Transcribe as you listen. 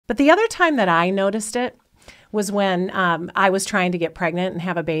But the other time that I noticed it was when I was trying to get pregnant and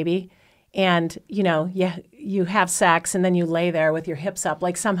have a baby. And, you have sex and then you lay there with your hips up.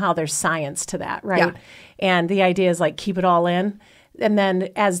 Like somehow there's science to that, right? Yeah. And the idea is like keep it all in. And then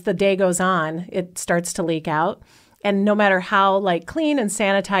as the day goes on, it starts to leak out. And no matter how like clean and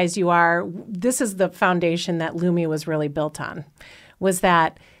sanitized you are, this is the foundation that Lume was really built on, was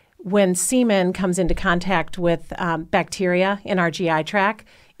that when semen comes into contact with bacteria in our GI tract,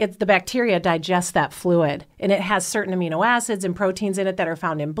 the bacteria digest that fluid, and it has certain amino acids and proteins in it that are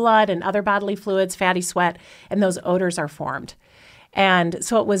found in blood and other bodily fluids, fatty sweat, and those odors are formed. And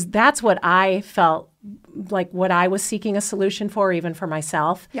so that's what I felt like what I was seeking a solution for, even for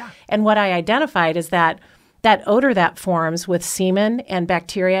myself. Yeah. And what I identified is that odor that forms with semen and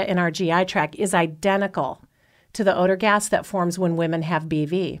bacteria in our GI tract is identical to the odor gas that forms when women have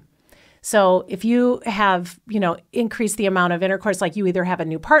BV. So if you have, increased the amount of intercourse, like you either have a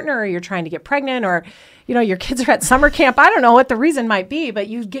new partner or you're trying to get pregnant or, your kids are at summer camp, I don't know what the reason might be, but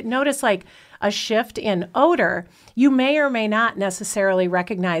you notice like a shift in odor, you may or may not necessarily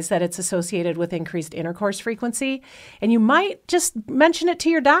recognize that it's associated with increased intercourse frequency. And you might just mention it to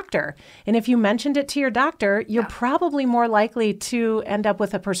your doctor. And if you mentioned it to your doctor, you're probably more likely to end up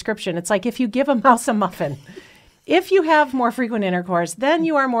with a prescription. It's like if you give a mouse a muffin. If you have more frequent intercourse, then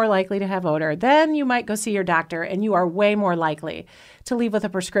you are more likely to have odor. Then you might go see your doctor, and you are way more likely to leave with a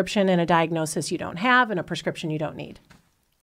prescription and a diagnosis you don't have and a prescription you don't need.